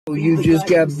You just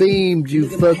got beamed, you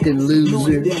fucking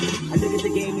loser.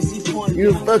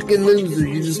 You're a fucking loser.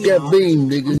 You just got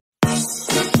beamed, nigga.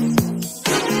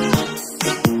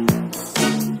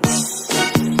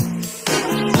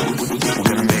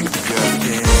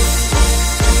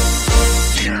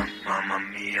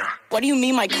 What do you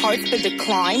mean my card's been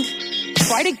declined?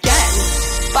 Try it again.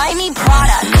 Buy me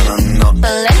Prada,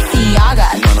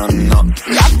 Balenciaga.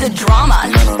 Love the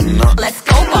drama. Let's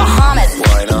go Bahamas.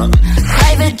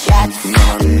 Private jets,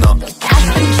 cash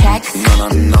and checks.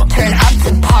 Turn up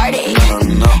to party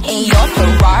in your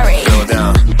Ferrari.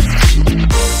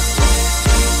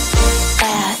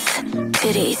 Ass,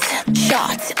 titties,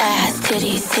 shots. Ass,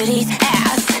 titties, titties,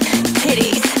 ass,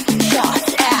 titties,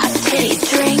 shots. Ass, titties,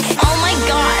 drink. Oh my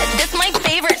god, this is my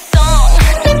favorite song.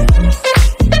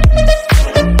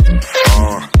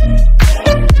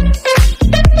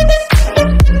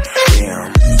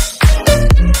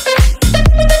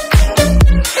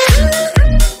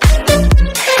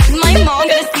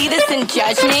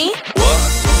 Judge me? What?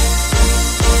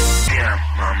 Damn,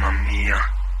 mamma mia.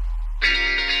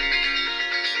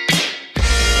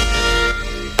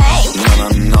 Bang!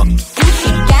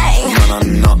 Gucci gang!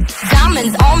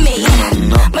 Diamonds on me!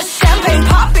 My champagne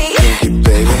poppy!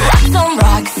 Rocks on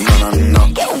rocks!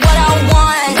 Get what I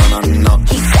want!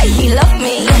 He say he love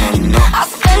me! I'll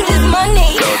spend his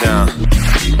money! Go down.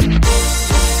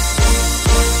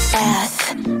 Ass,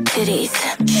 titties,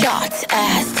 shots.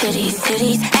 Ass, titties,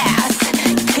 titties, ass,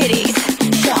 titties,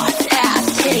 shots. Ass,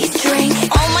 titties, drink.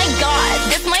 Oh my god,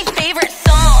 this is my favorite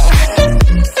song.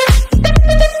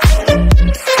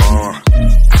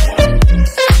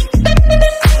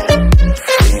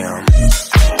 Damn.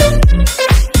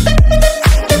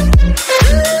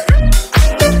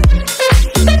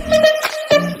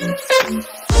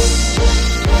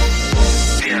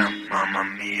 Damn, mamma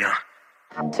mia.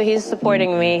 So he's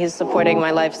supporting me, he's supporting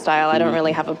my lifestyle. I don't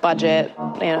really have a budget.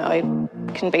 You know, I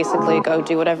can basically go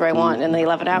do whatever I want in the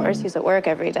 11 hours he's at work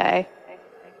every day.